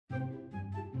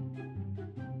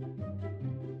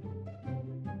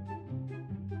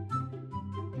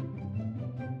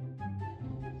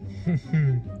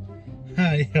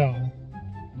Hi y'all.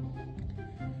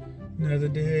 Another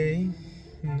day,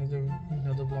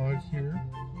 another vlog here.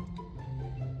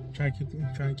 Trying to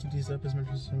keep these up as much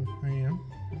as I am.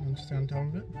 I'm just on top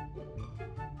of it.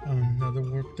 Another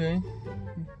work day.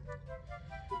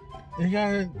 They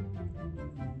got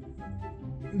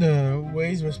the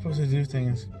ways we're supposed to do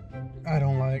things. I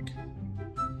don't like.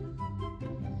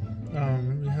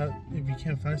 If we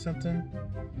can't find something,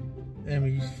 and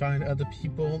we find other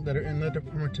people that are in the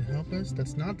department to help us,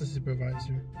 that's not the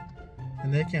supervisor,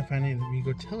 and they can't find anything, we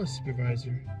go tell the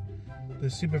supervisor. The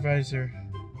supervisor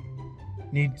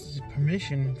needs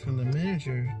permission from the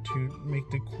manager to make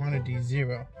the quantity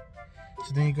 0.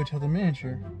 So then you go tell the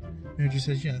manager. Manager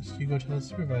says yes. You go tell the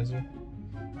supervisor.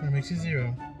 That makes it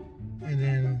 0. And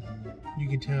then you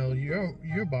can tell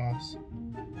your boss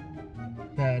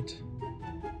that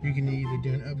you can either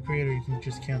do an upgrade or you can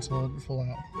just cancel it full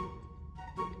out.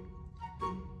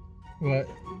 But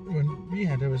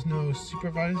there was no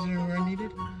supervisor where I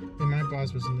needed, and my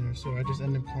boss wasn't there, so I just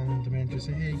ended up calling the manager and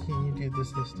saying, hey, can you do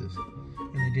this?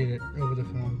 And they did it over the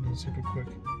phone. It was super quick.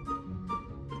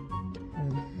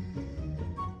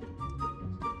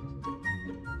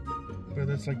 But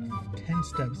that's like 10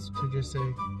 steps to just say,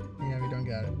 yeah, we don't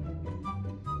got it.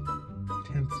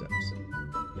 10 steps.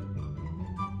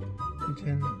 And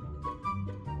 10,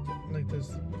 like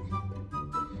there's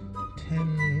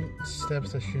 10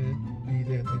 steps that shouldn't be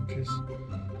there. They just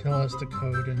tell us the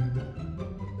code and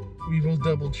we will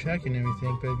double check and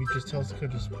everything, but if you just tell us the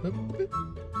code, just boop, boop, boop.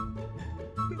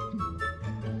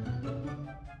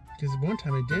 Because one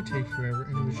time it did take forever,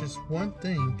 and it was just one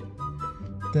thing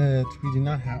that we did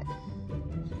not have.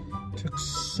 It took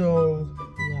so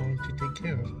long to take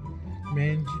care of.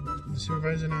 The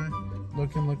supervisor and I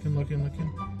looking.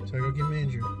 So I go get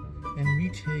manager, and we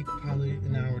take probably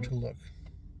an hour to look.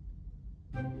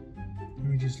 And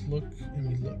we just look and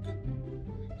we look,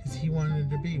 because he wanted it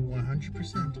to be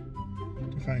 100%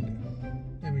 to find it,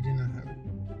 and we did not have it.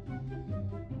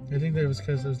 I think that it was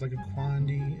because there was like a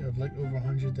quantity of like over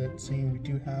 100 that saying we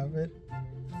do have it.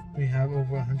 We have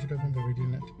over 100 of them, but we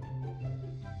didn't.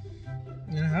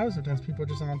 And in a house, sometimes people are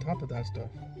just on top of that stuff.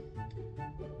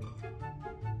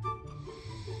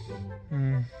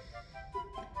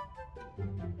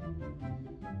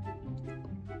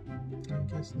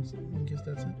 I guess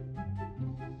that's it.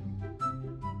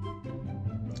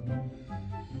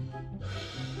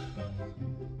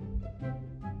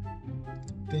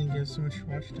 Thank you guys so much for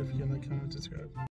watching. Don't forget to like, comment, subscribe.